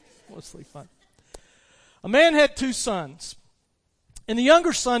Mostly fun. A man had 2 sons, and the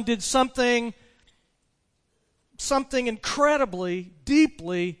younger son did something incredibly,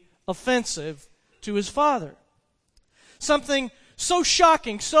 deeply offensive to his father. Something so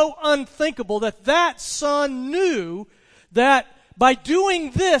shocking, so unthinkable that son knew that by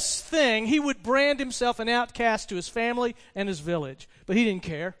doing this thing, he would brand himself an outcast to his family and his village. But he didn't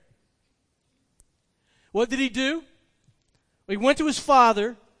care. What did he do? He went to his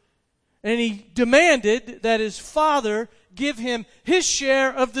father, and he demanded that his father give him his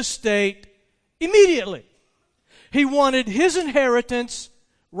share of the estate immediately. He wanted his inheritance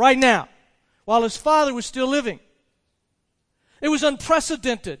right now, while his father was still living. It was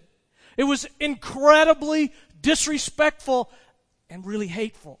unprecedented. It was incredibly disrespectful and really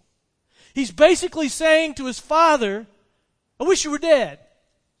hateful. He's basically saying to his father, I wish you were dead,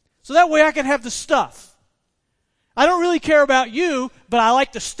 so that way I can have the stuff. I don't really care about you, but I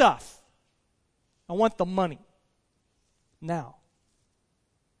like the stuff. I want the money now.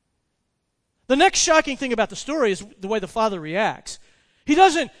 The next shocking thing about the story is the way the father reacts. He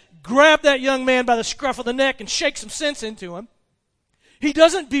doesn't grab that young man by the scruff of the neck and shake some sense into him. He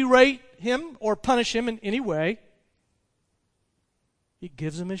doesn't berate him or punish him in any way. He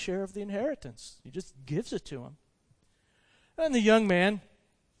gives him his share of the inheritance. He just gives it to him. And the young man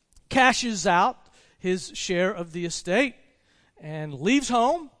cashes out his share of the estate and leaves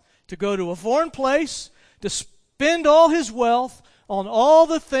home to go to a foreign place to spend all his wealth on all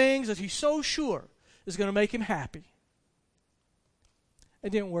the things that he's so sure is going to make him happy.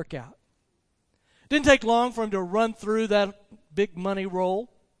 It didn't work out. It didn't take long for him to run through that big money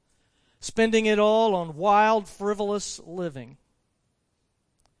roll, spending it all on wild, frivolous living.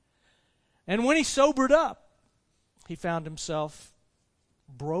 And when he sobered up, he found himself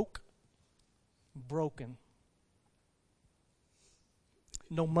broken.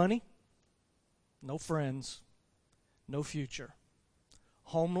 No money, no friends, no future.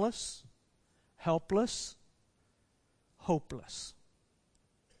 Homeless, helpless, hopeless.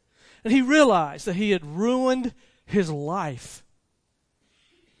 And he realized that he had ruined his life.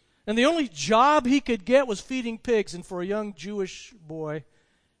 And the only job he could get was feeding pigs, and for a young Jewish boy,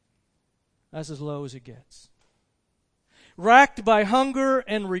 that's as low as it gets. Racked by hunger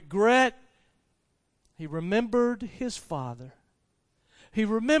and regret, he remembered his father. He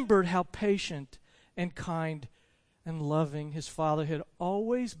remembered how patient and kind and loving his father had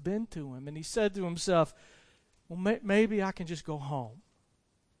always been to him. And he said to himself, well, maybe I can just go home.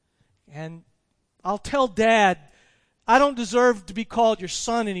 And I'll tell Dad, I don't deserve to be called your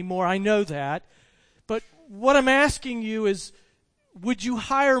son anymore. I know that. But what I'm asking you is, would you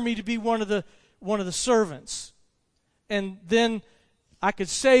hire me to be one of the servants? And then I could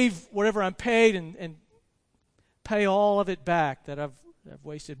save whatever I'm paid and pay all of it back that I've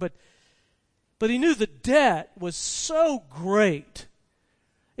wasted. But he knew the debt was so great,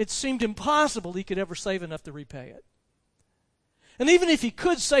 it seemed impossible he could ever save enough to repay it. And even if he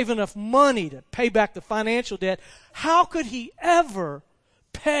could save enough money to pay back the financial debt, how could he ever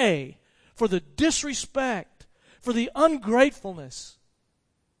pay for the disrespect, for the ungratefulness,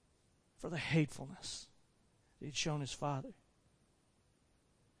 for the hatefulness that he'd shown his father?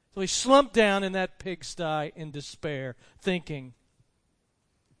 So he slumped down in that pigsty in despair, thinking,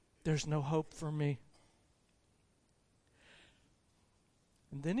 there's no hope for me.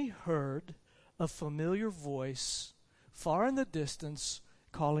 And then he heard a familiar voice far in the distance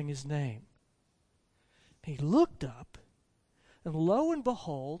calling his name. He looked up, and lo and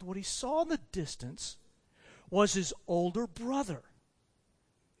behold, what he saw in the distance was his older brother.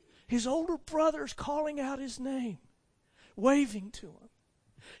 His older brother's calling out his name, waving to him.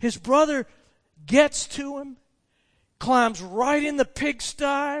 His brother gets to him, climbs right in the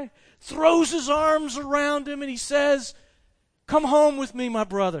pigsty, throws his arms around him, and he says, come home with me, my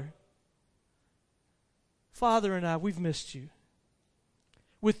brother. Father and I, we've missed you.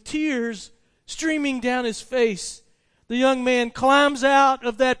 With tears streaming down his face, the young man climbs out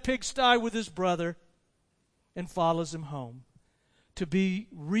of that pigsty with his brother and follows him home to be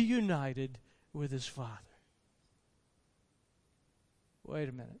reunited with his father. Wait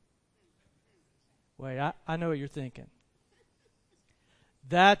a minute. Wait, I know what you're thinking.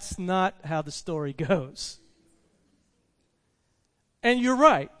 That's not how the story goes. And you're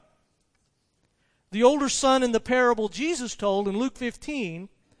right. The older son in the parable Jesus told in Luke 15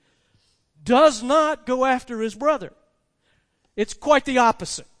 does not go after his brother. It's quite the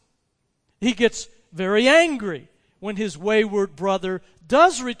opposite. He gets very angry when his wayward brother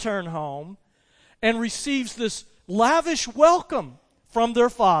does return home and receives this lavish welcome from their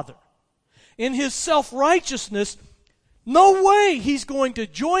father. In his self-righteousness, No way he's going to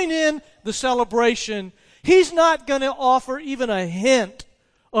join in the celebration. He's not going to offer even a hint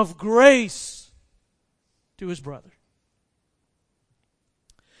of grace to his brother.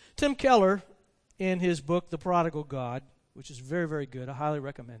 Tim Keller, in his book, The Prodigal God, which is very, very good, I highly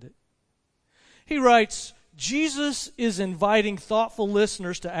recommend it, he writes, Jesus is inviting thoughtful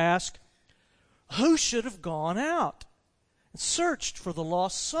listeners to ask, who should have gone out and searched for the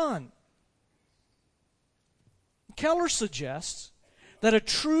lost son? Keller suggests that a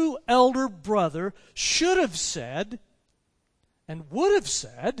true elder brother should have said and would have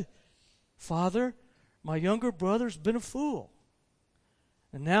said, Father, my younger brother's been a fool,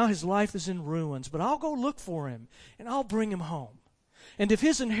 and now his life is in ruins, but I'll go look for him, and I'll bring him home. And if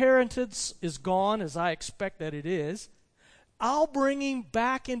his inheritance is gone, as I expect that it is, I'll bring him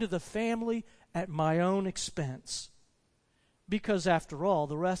back into the family at my own expense. Because after all,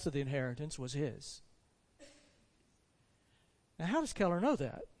 the rest of the inheritance was his. Now, how does Keller know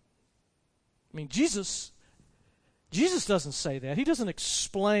that? I mean, Jesus doesn't say that. He doesn't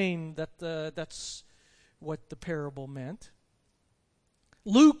explain that that's what the parable meant.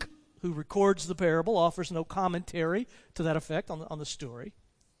 Luke, who records the parable, offers no commentary to that effect on the story.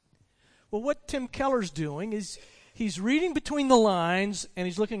 Well, what Tim Keller's doing is he's reading between the lines, and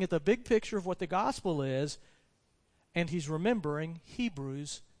he's looking at the big picture of what the gospel is, and he's remembering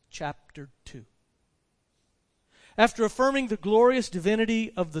Hebrews chapter 2. After affirming the glorious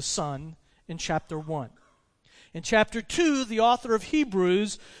divinity of the Son in chapter 1. In chapter 2, the author of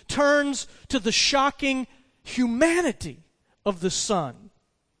Hebrews turns to the shocking humanity of the Son,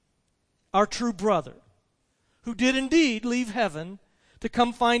 our true brother, who did indeed leave heaven to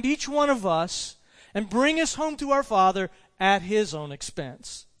come find each one of us and bring us home to our Father at his own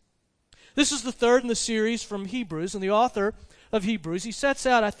expense. This is the third in the series from Hebrews, and the author of Hebrews, he sets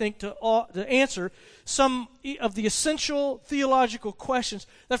out, I think, to answer some of the essential theological questions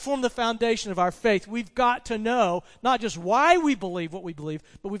that form the foundation of our faith. We've got to know not just why we believe what we believe,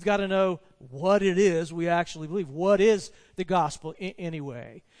 but we've got to know what it is we actually believe. What is the gospel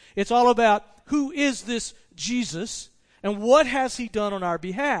anyway? It's all about who is this Jesus and what has he done on our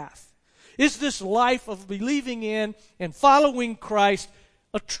behalf? Is this life of believing in and following Christ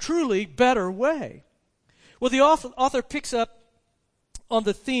a truly better way? Well, the author picks up on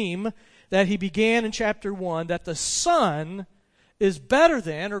the theme that he began in chapter 1, that the Son is better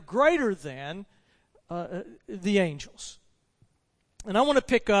than or greater than the angels. And I want to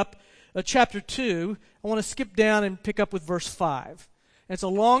pick up chapter 2. I want to skip down and pick up with verse 5. And it's a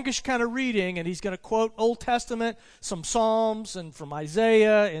longish kind of reading, and he's going to quote Old Testament, some Psalms, and from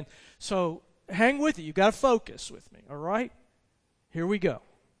Isaiah. And so hang with it. You've got to focus with me, all right? Here we go.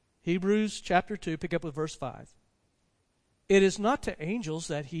 Hebrews chapter 2, pick up with verse 5. It is not to angels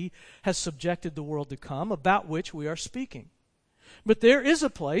that he has subjected the world to come, about which we are speaking. But there is a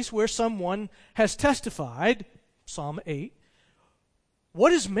place where someone has testified, Psalm 8,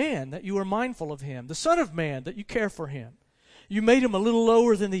 what is man that you are mindful of him, the Son of Man that you care for him? You made him a little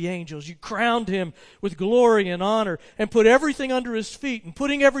lower than the angels. You crowned him with glory and honor and put everything under his feet. And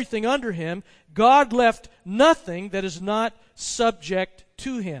putting everything under him, God left nothing that is not subject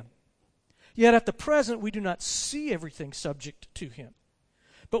to him. Yet at the present, we do not see everything subject to him.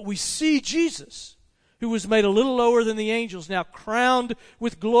 But we see Jesus, who was made a little lower than the angels, now crowned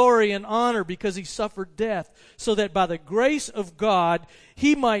with glory and honor because he suffered death, so that by the grace of God,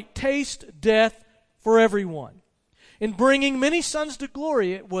 he might taste death for everyone. In bringing many sons to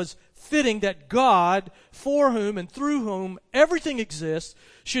glory, it was fitting that God, for whom and through whom everything exists,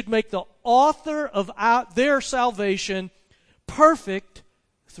 should make the author of their salvation perfect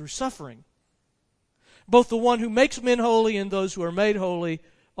through suffering. Both the one who makes men holy and those who are made holy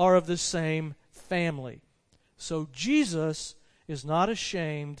are of the same family. So Jesus is not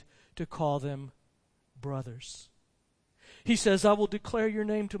ashamed to call them brothers. He says, I will declare your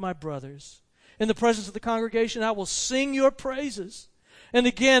name to my brothers. In the presence of the congregation, I will sing your praises. And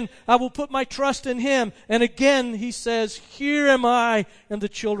again, I will put my trust in him. And again, he says, here am I and the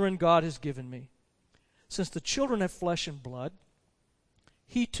children God has given me. Since the children have flesh and blood,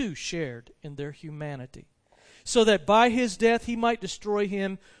 he too shared in their humanity, so that by his death he might destroy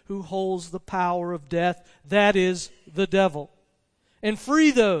him who holds the power of death, that is, the devil, and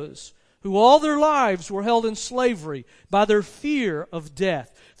free those who all their lives were held in slavery by their fear of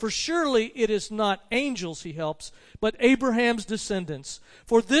death. For surely it is not angels he helps, but Abraham's descendants.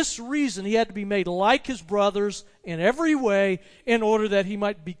 For this reason he had to be made like his brothers in every way, in order that he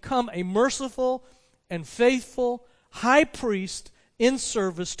might become a merciful and faithful high priest in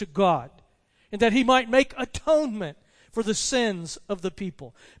service to God, and that he might make atonement for the sins of the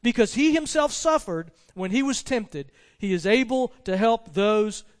people. Because he himself suffered when he was tempted, he is able to help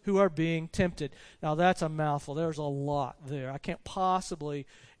those who are being tempted. Now that's a mouthful. There's a lot there. I can't possibly,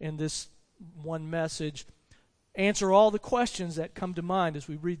 in this one message, answer all the questions that come to mind as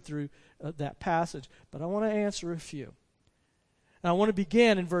we read through that passage. But I want to answer a few. And I want to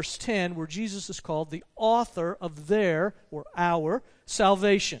begin in verse 10, where Jesus is called the author of their, or our,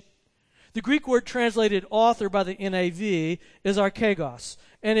 salvation. The Greek word translated author by the NAV is archegos,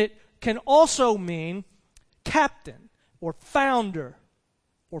 and it can also mean captain, or founder,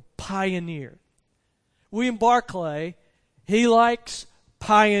 or pioneer. William Barclay, he likes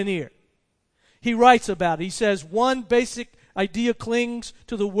pioneer. He writes about it. He says, one basic idea clings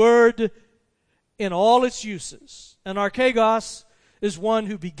to the word in all its uses. An archegos is one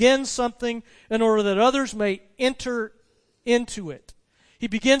who begins something in order that others may enter into it. He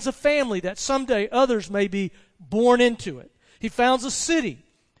begins a family that someday others may be born into it. He founds a city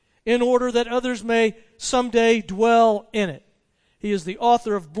in order that others may someday dwell in it. He is the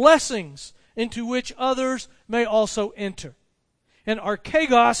author of blessings into which others may also enter. And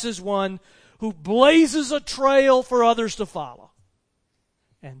archegos is one who blazes a trail for others to follow.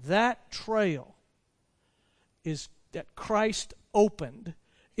 And that trail is that Christ opened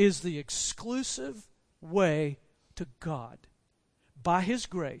is the exclusive way to God by His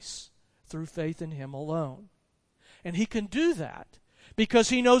grace through faith in Him alone. And He can do that because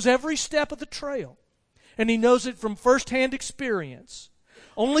He knows every step of the trail. And He knows it from firsthand experience.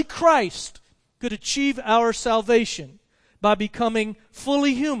 Only Christ could achieve our salvation by becoming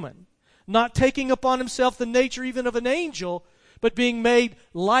fully human, not taking upon Himself the nature even of an angel, but being made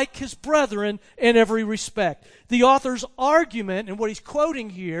like His brethren in every respect. The author's argument, and what he's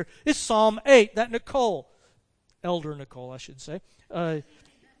quoting here, is Psalm 8, that Elder Nicole, I should say,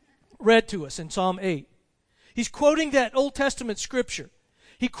 read to us in Psalm 8. He's quoting that Old Testament scripture.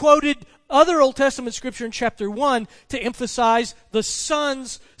 He quoted other Old Testament scripture in chapter 1 to emphasize the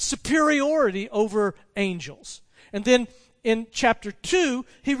Son's superiority over angels. And then in chapter 2,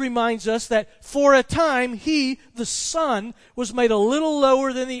 he reminds us that for a time, He, the Son, was made a little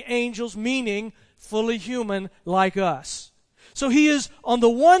lower than the angels, meaning fully human like us. So He is, on the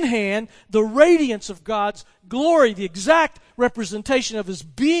one hand, the radiance of God's glory, the exact representation of His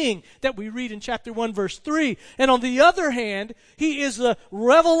being that we read in chapter 1, verse 3. And on the other hand, He is the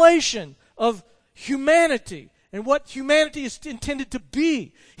revelation of humanity and what humanity is intended to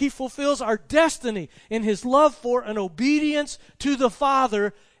be. He fulfills our destiny in His love for and obedience to the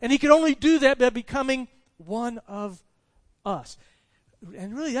Father, and He can only do that by becoming one of us.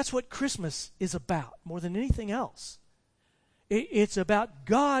 And really, that's what Christmas is about, more than anything else. It's about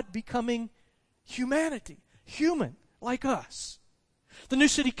God becoming humanity, human, like us. The New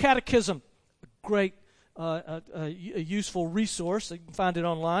City Catechism, a great, a useful resource. You can find it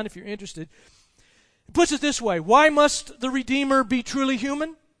online if you're interested. It puts it this way: why must the Redeemer be truly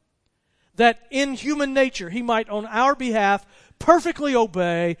human? That in human nature He might on our behalf perfectly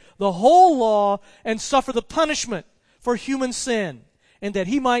obey the whole law and suffer the punishment for human sin, and that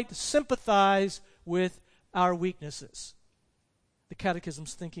He might sympathize with our weaknesses. The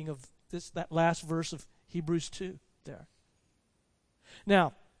Catechism's thinking of that last verse of Hebrews 2 there.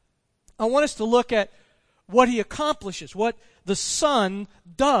 Now, I want us to look at what He accomplishes, what the Son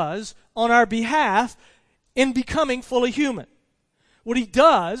does on our behalf in becoming fully human. What He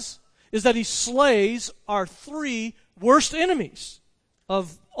does is that He slays our three worst enemies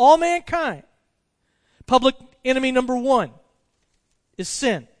of all mankind. Public enemy number one is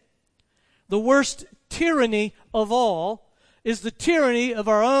sin. The worst tyranny of all is the tyranny of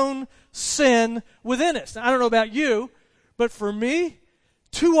our own sin within us. Now, I don't know about you, but for me,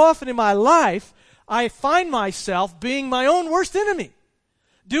 too often in my life, I find myself being my own worst enemy,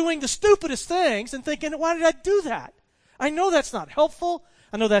 doing the stupidest things and thinking, why did I do that? I know that's not helpful.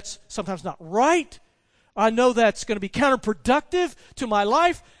 I know that's sometimes not right. I know that's going to be counterproductive to my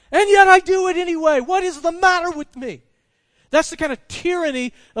life, and yet I do it anyway. What is the matter with me? That's the kind of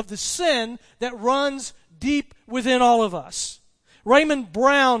tyranny of the sin that runs deep within all of us. Raymond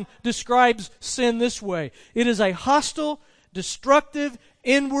Brown describes sin this way: it is a hostile, destructive,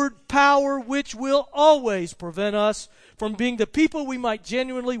 inward power which will always prevent us from being the people we might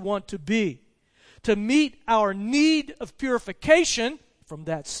genuinely want to be. To meet our need of purification from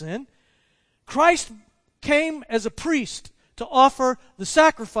that sin, Christ came as a priest to offer the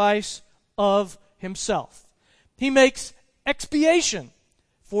sacrifice of Himself. He makes expiation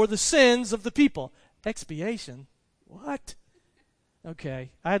for the sins of the people. Expiation? What?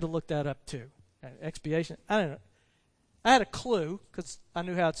 Okay, I had to look that up too. Expiation? I don't know. I had a clue because I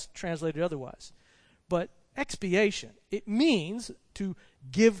knew how it's translated otherwise. But expiation. It means to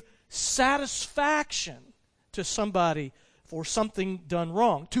give satisfaction to somebody for something done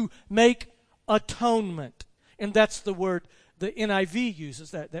wrong, to make atonement. And that's the word the NIV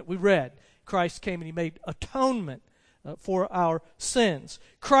uses that we read. Christ came and he made atonement for our sins.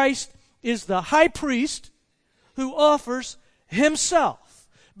 Christ is the high priest who offers himself,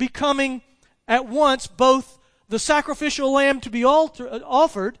 becoming at once both the sacrificial lamb to be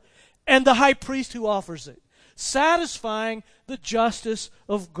offered and the high priest who offers it, satisfying the justice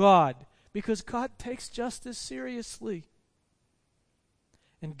of God, because God takes justice seriously,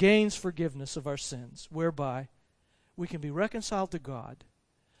 and gains forgiveness of our sins, whereby we can be reconciled to God,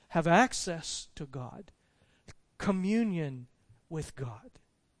 have access to God, communion with God.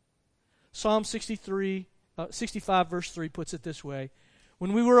 Psalm 65 verse 3 puts it this way: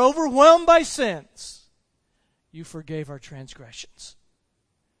 when we were overwhelmed by sins, you forgave our transgressions.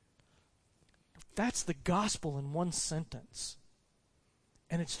 That's the gospel in one sentence.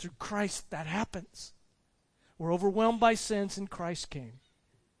 And it's through Christ that happens. We're overwhelmed by sins, and Christ came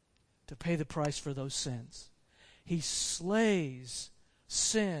to pay the price for those sins. He slays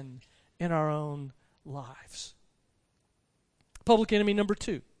sin in our own lives. Public enemy number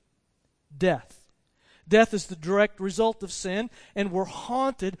 2, death. Death is the direct result of sin, and we're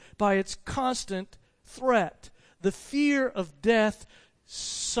haunted by its constant threat. The fear of death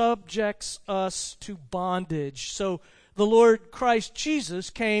subjects us to bondage. So the Lord Christ Jesus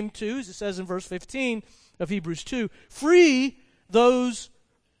came to, as it says in verse 15 of Hebrews 2, free those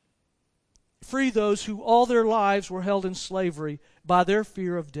who all their lives were held in slavery by their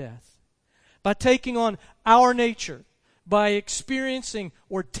fear of death. By taking on our nature, by experiencing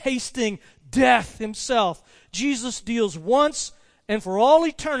or tasting death himself, Jesus deals once and for all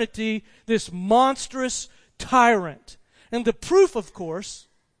eternity this monstrous tyrant. And the proof, of course,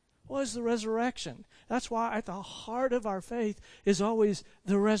 was the resurrection. That's why at the heart of our faith is always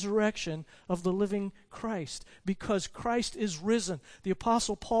the resurrection of the living Christ, because Christ is risen. The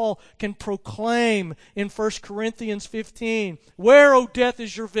Apostle Paul can proclaim in 1 Corinthians 15, "Where, O death,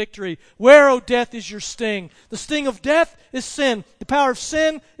 is your victory? Where, O death, is your sting? The sting of death is sin. The power of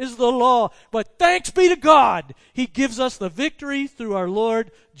sin is the law. But thanks be to God, He gives us the victory through our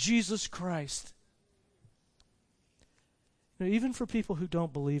Lord Jesus Christ." Now, even for people who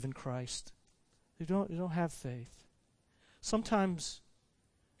don't believe in Christ, who don't have faith, sometimes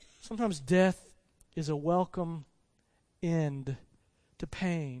death is a welcome end to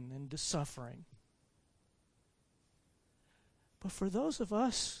pain and to suffering. But for those of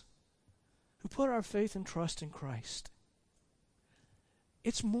us who put our faith and trust in Christ,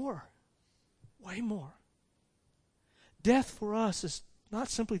 it's more, way more. Death for us is not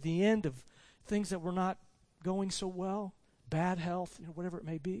simply the end of things that were not going so well, bad health, whatever it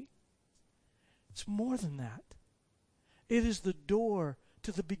may be. It's more than that. It is the door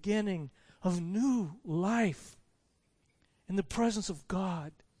to the beginning of new life in the presence of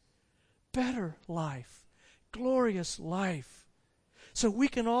God. Better life, glorious life. So we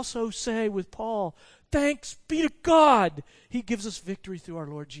can also say with Paul, thanks be to God, He gives us victory through our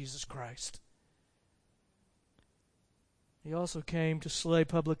Lord Jesus Christ. He also came to slay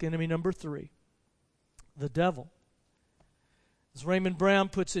public enemy number 3, the devil. As Raymond Brown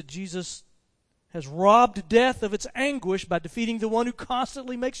puts it, Jesus has robbed death of its anguish by defeating the one who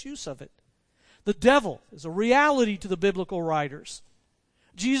constantly makes use of it. The devil is a reality to the biblical writers.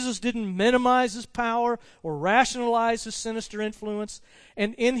 Jesus didn't minimize his power or rationalize his sinister influence,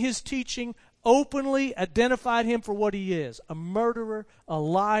 and in his teaching openly identified him for what he is: a murderer, a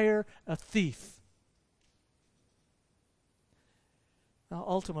liar, a thief. Now,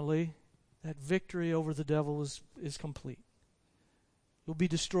 ultimately, that victory over the devil is complete. Will be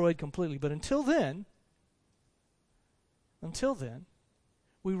destroyed completely. But until then,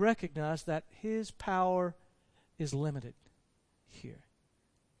 we recognize that his power is limited here.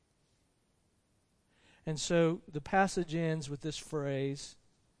 And so the passage ends with this phrase,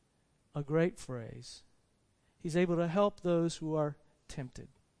 a great phrase. He's able to help those who are tempted.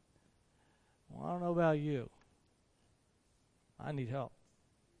 Well, I don't know about you. I need help.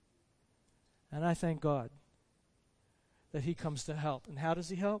 And I thank God that He comes to help. And how does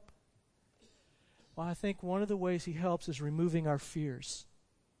He help? Well, I think one of the ways He helps is removing our fears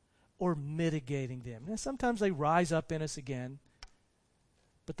or mitigating them. Now, sometimes they rise up in us again,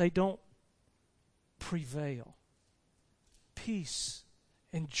 but they don't prevail. Peace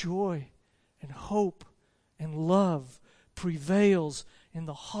and joy and hope and love prevails in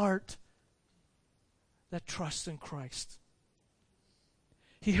the heart that trusts in Christ.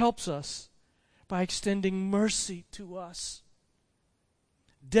 He helps us by extending mercy to us.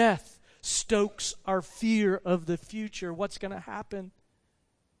 Death stokes our fear of the future, what's going to happen.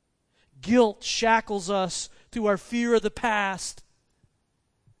 Guilt shackles us to our fear of the past.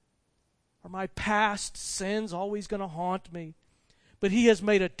 Are my past sins always going to haunt me? But He has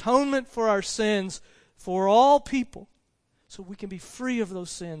made atonement for our sins for all people, so we can be free of those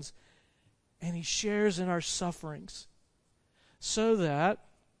sins. And He shares in our sufferings, so that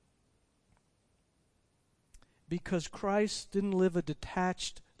because Christ didn't live a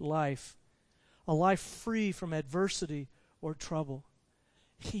detached life, a life free from adversity or trouble,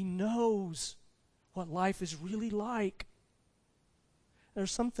 He knows what life is really like. There are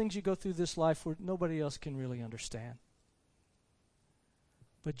some things you go through this life where nobody else can really understand.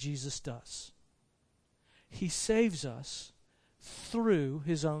 But Jesus does. He saves us through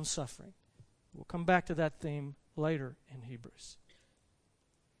His own suffering. We'll come back to that theme later in Hebrews.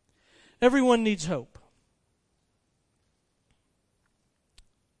 Everyone needs hope.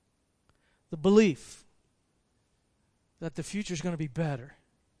 The belief that the future is going to be better.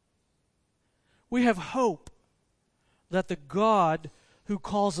 We have hope that the God who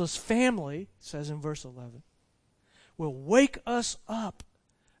calls us family, says in verse 11, will wake us up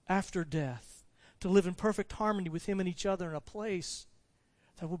after death to live in perfect harmony with Him and each other in a place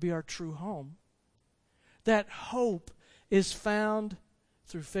that will be our true home. That hope is found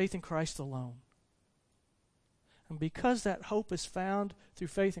through faith in Christ alone. And because that hope is found through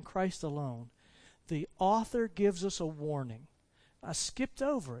faith in Christ alone, the author gives us a warning. I skipped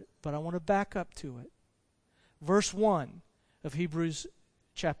over it, but I want to back up to it. Verse 1 of Hebrews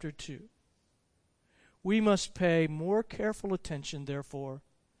chapter 2. We must pay more careful attention, therefore,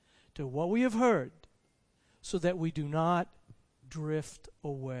 to what we have heard, so that we do not drift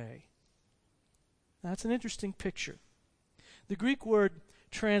away. That's an interesting picture. The Greek word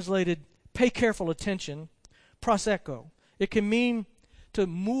translated pay careful attention, proseko. It can mean to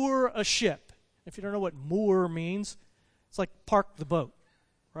moor a ship. If you don't know what moor means, it's like park the boat,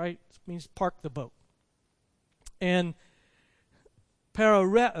 right? It means park the boat. And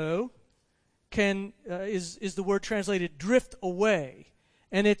paroreo is the word translated drift away.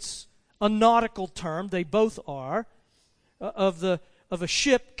 And it's a nautical term, they both are, of a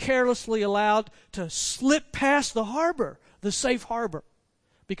ship carelessly allowed to slip past the harbor, the safe harbor,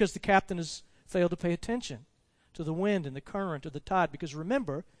 because the captain has failed to pay attention to the wind and the current or the tide. Because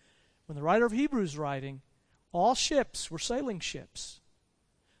remember, when the writer of Hebrews is writing, all ships were sailing ships.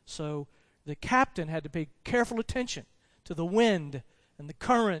 So the captain had to pay careful attention to the wind and the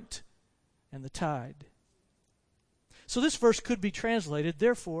current and the tide. So this verse could be translated,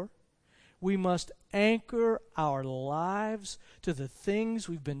 therefore, we must anchor our lives to the things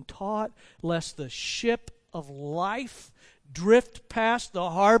we've been taught, lest the ship of life drift past the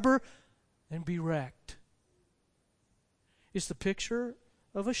harbor and be wrecked. It's the picture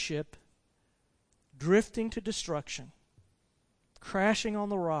of a ship drifting to destruction, crashing on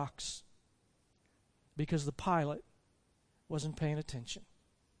the rocks because the pilot wasn't paying attention.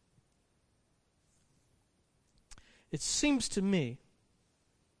 It seems to me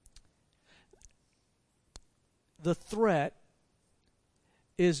the threat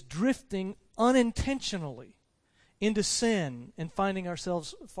is drifting unintentionally into sin and finding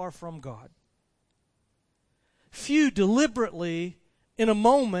ourselves far from God. Few deliberately, in a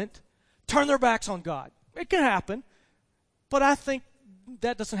moment, turn their backs on God. It can happen, but I think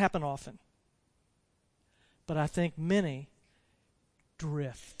that doesn't happen often. But I think many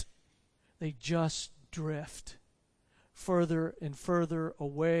drift. They just drift further and further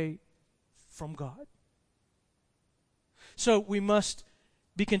away from God. So we must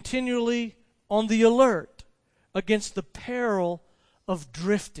be continually on the alert against the peril of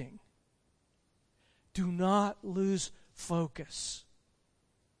drifting. Do not lose focus,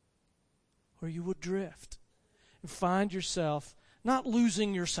 or you will drift and find yourself not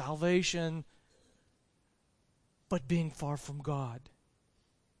losing your salvation, but being far from God.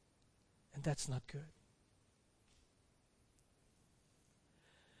 And that's not good.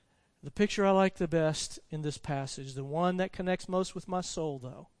 The picture I like the best in this passage, the one that connects most with my soul,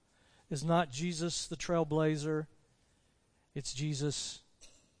 though, is not Jesus the trailblazer. It's Jesus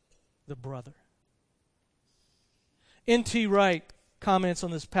the brother. N.T. Wright comments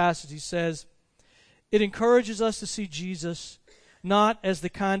on this passage. He says, it encourages us to see Jesus not as the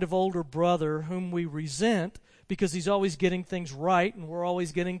kind of older brother whom we resent because he's always getting things right and we're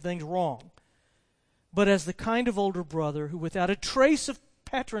always getting things wrong, but as the kind of older brother who, without a trace of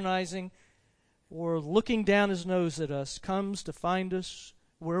patronizing or looking down his nose at us, comes to find us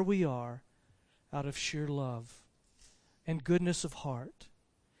where we are out of sheer love and goodness of heart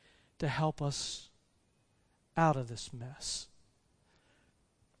to help us out of this mess.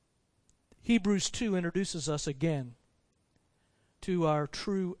 Hebrews 2 introduces us again to our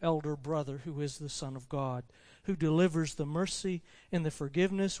true elder brother, who is the Son of God, who delivers the mercy and the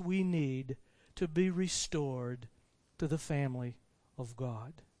forgiveness we need to be restored to the family of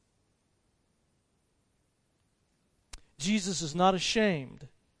God. Jesus is not ashamed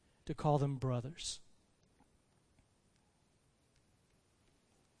to call them brothers.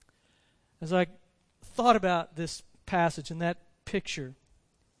 As I thought about this passage and that picture,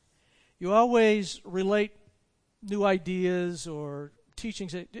 you always relate new ideas or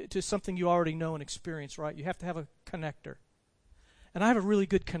teachings to something you already know and experience, right? You have to have a connector. And I have a really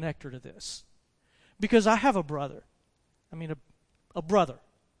good connector to this, because I have a brother. I mean, a brother.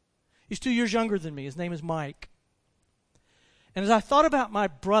 He's 2 years younger than me. His name is Mike. And as I thought about my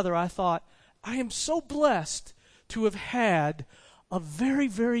brother, I thought, I am so blessed to have had a very,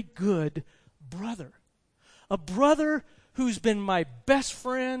 very good brother. A brother who's been my best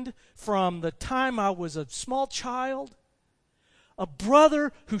friend from the time I was a small child. A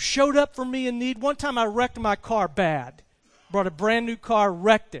brother who showed up for me in need. One time I wrecked my car bad. Brought a brand new car,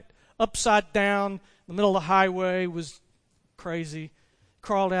 wrecked it. Upside down, in the middle of the highway, was crazy.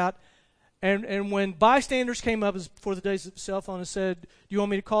 Crawled out. And when bystanders came up before the days of the cell phone and said, "Do you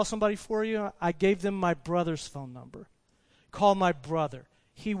want me to call somebody for you?" I gave them my brother's phone number. Call my brother.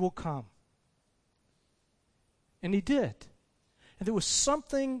 He will come. And he did. And there was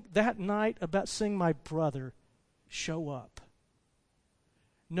something that night about seeing my brother show up,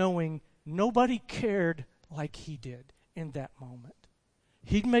 knowing nobody cared like he did in that moment.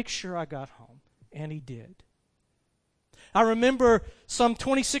 He'd make sure I got home, and he did. I remember some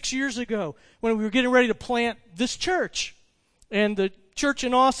 26 years ago when we were getting ready to plant this church. And the church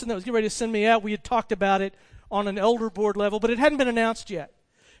in Austin that was getting ready to send me out, we had talked about it on an elder board level, but it hadn't been announced yet.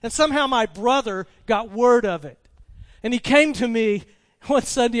 And somehow my brother got word of it. And he came to me one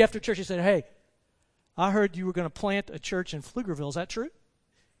Sunday after church. He said, "Hey, I heard you were going to plant a church in Pflugerville. Is that true?"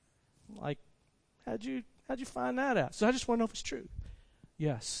 I'm like, how'd you find that out? So I just want to know if it's true.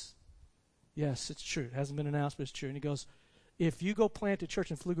 Yes, it's true. It hasn't been announced, but it's true. And he goes, "If you go plant a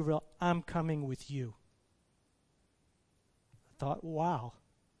church in Pflugerville, I'm coming with you." I thought, wow.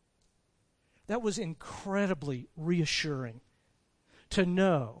 That was incredibly reassuring to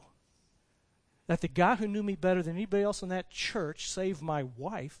know that the guy who knew me better than anybody else in that church, save my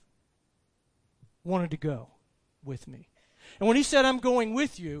wife, wanted to go with me. And when he said, "I'm going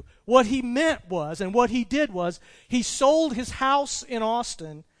with you," what he meant was, and what he did was, he sold his house in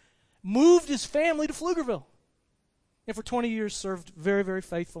Austin, moved his family to Pflugerville, and for 20 years served very, very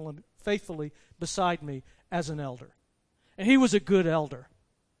faithfully beside me as an elder. And he was a good elder,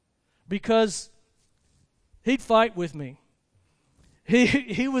 because he'd fight with me.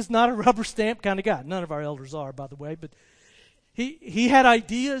 He was not a rubber stamp kind of guy. None of our elders are, by the way, but he had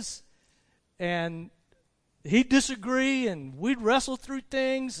ideas, and he'd disagree, and we'd wrestle through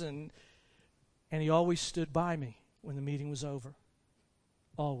things, and he always stood by me when the meeting was over.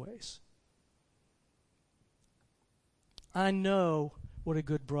 Always. I know what a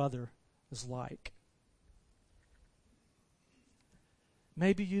good brother is like.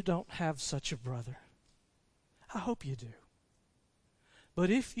 Maybe you don't have such a brother. I hope you do. But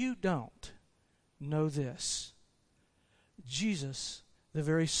if you don't, know this: Jesus, the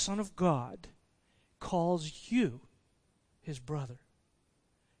very Son of God, calls you his brother,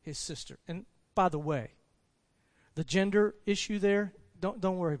 his sister. And by the way, the gender issue there,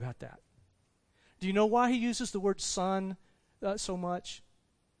 don't worry about that. Do you know why he uses the word son so much?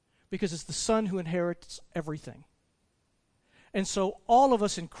 Because it's the son who inherits everything. And so all of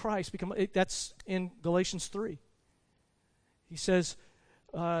us in Christ become, that's in Galatians 3. He says,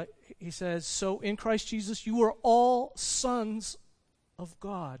 "So in Christ Jesus, you are all sons of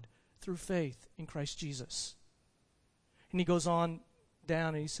God through faith in Christ Jesus." And he goes on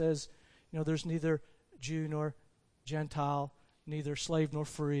down and he says, "There's neither Jew nor Gentile, neither slave nor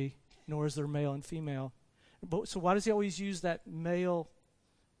free, nor is there male and female." So why does he always use that male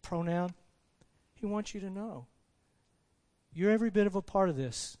pronoun? He wants you to know you're every bit of a part of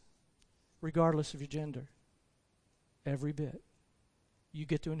this, regardless of your gender. Every bit. You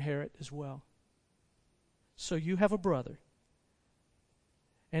get to inherit as well. So you have a brother,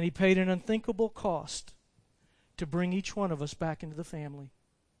 and he paid an unthinkable cost to bring each one of us back into the family.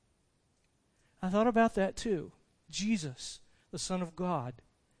 I thought about that too. Jesus, the Son of God,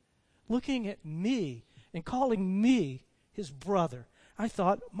 looking at me and calling me his brother. I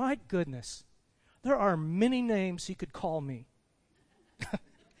thought, my goodness, there are many names he could call me.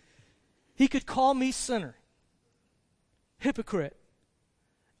 He could call me sinner, hypocrite,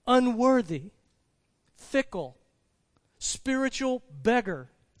 unworthy, fickle, spiritual beggar,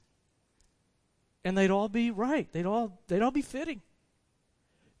 And they'd all be right. They'd all be fitting.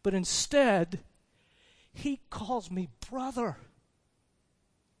 But instead, he calls me brother.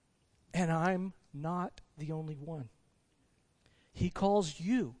 And I'm not the only one. He calls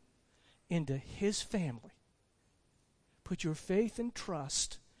you into his family. Put your faith and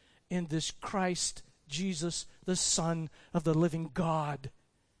trust in this Christ Jesus, the Son of the living God.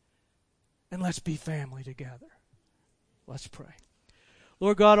 And let's be family together. Let's pray.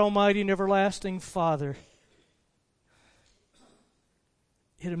 Lord God Almighty and everlasting Father,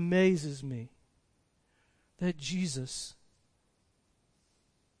 it amazes me that Jesus,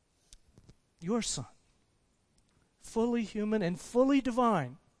 your Son, fully human and fully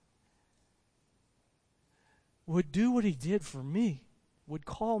divine, would do what he did for me, would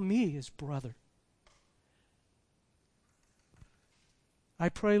call me his brother. I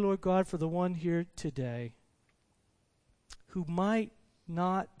pray, Lord God, for the one here today who might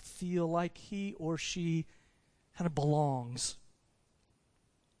not feel like he or she kind of belongs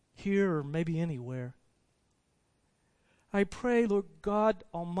here or maybe anywhere. I pray, Lord God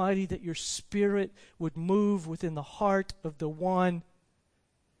Almighty, that your Spirit would move within the heart of the one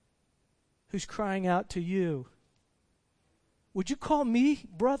who's crying out to you. Would you call me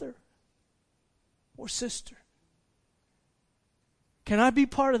brother or sister? Can I be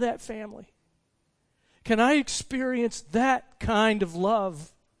part of that family? Can I experience that kind of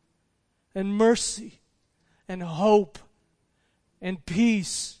love and mercy and hope and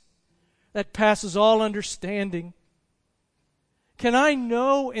peace that passes all understanding? Can I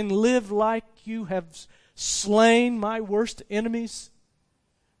know and live like you have slain my worst enemies,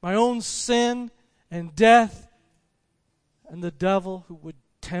 my own sin and death, and the devil who would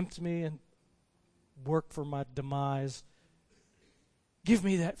tempt me and work for my demise? Give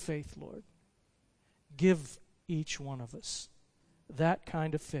me that faith, Lord. Give each one of us that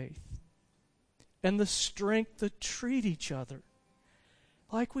kind of faith and the strength to treat each other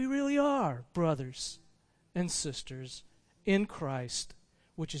like we really are brothers and sisters in Christ,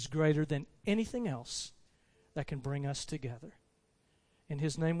 which is greater than anything else that can bring us together. In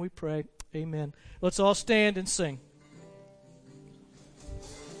his name we pray, amen. Let's all stand and sing.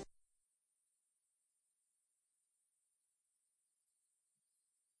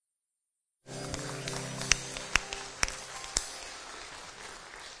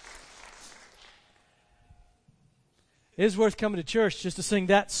 It is worth coming to church just to sing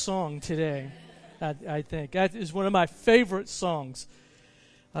that song today, I think. That is one of my favorite songs.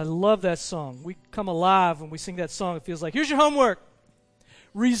 I love that song. We come alive when we sing that song. It feels like, here's your homework.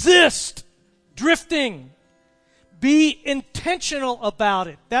 Resist drifting. Be intentional about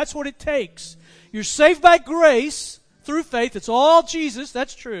it. That's what it takes. You're saved by grace through faith. It's all Jesus.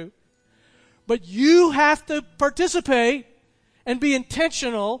 That's true. But you have to participate and be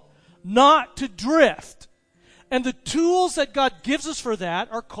intentional not to drift. And the tools that God gives us for that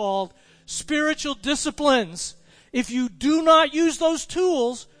are called spiritual disciplines. If you do not use those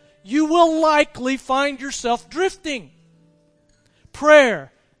tools, you will likely find yourself drifting.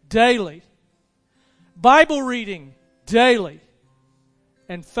 Prayer, daily. Bible reading, daily.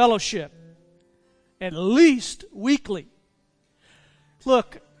 And fellowship, at least weekly.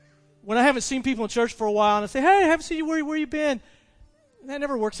 Look, when I haven't seen people in church for a while and I say, hey, I haven't seen you, where you been? That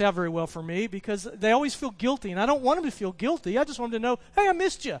never works out very well for me because they always feel guilty, and I don't want them to feel guilty. I just want them to know, hey, I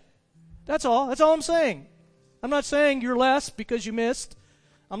missed you. That's all. That's all I'm saying. I'm not saying you're less because you missed.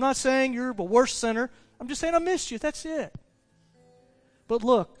 I'm not saying you're a worse sinner. I'm just saying I missed you. That's it. But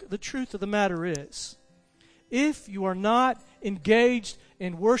look, the truth of the matter is, if you are not engaged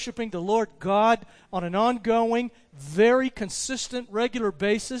in worshiping the Lord God on an ongoing, very consistent, regular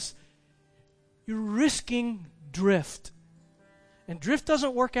basis, you're risking drift. And drift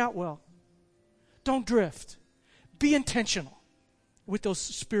doesn't work out well. Don't drift. Be intentional with those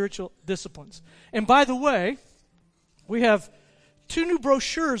spiritual disciplines. And by the way, we have 2 new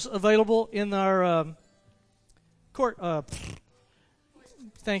brochures available in our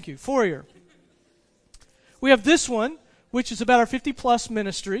foyer. We have this one, which is about our 50-plus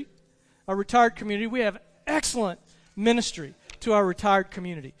ministry, our retired community. We have excellent ministry to our retired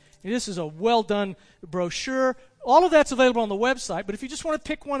community. And this is a well-done brochure. All of that's available on the website, but if you just want to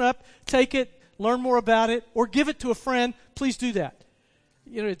pick one up, take it, learn more about it, or give it to a friend, please do that.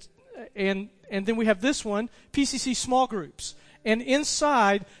 You know, and then we have this one, PCC Small Groups. And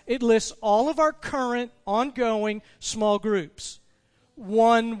inside, it lists all of our current, ongoing small groups.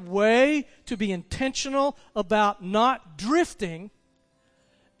 One way to be intentional about not drifting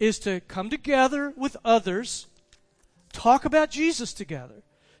is to come together with others, talk about Jesus together,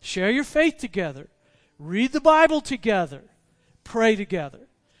 share your faith together, read the Bible together, pray together.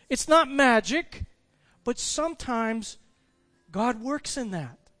 It's not magic. But sometimes God works in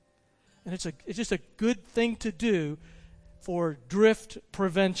that. And it's just a good thing to do for drift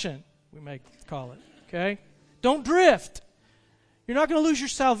prevention, we may call it. Okay? Don't drift. You're not going to lose your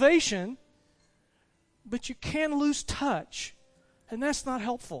salvation, but you can lose touch. And that's not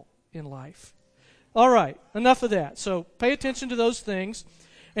helpful in life. All right, enough of that. So pay attention to those things.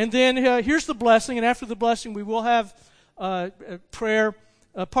 And then here's the blessing. And after the blessing, we will have prayer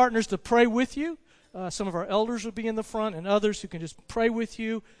partners to pray with you. Some of our elders will be in the front and others who can just pray with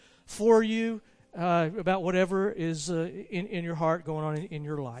you, for you, about whatever is in your heart going on in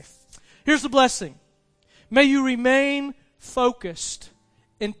your life. Here's the blessing. May you remain focused,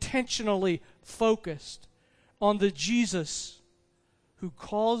 intentionally focused on the Jesus who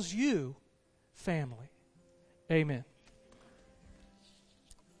calls you family. Amen.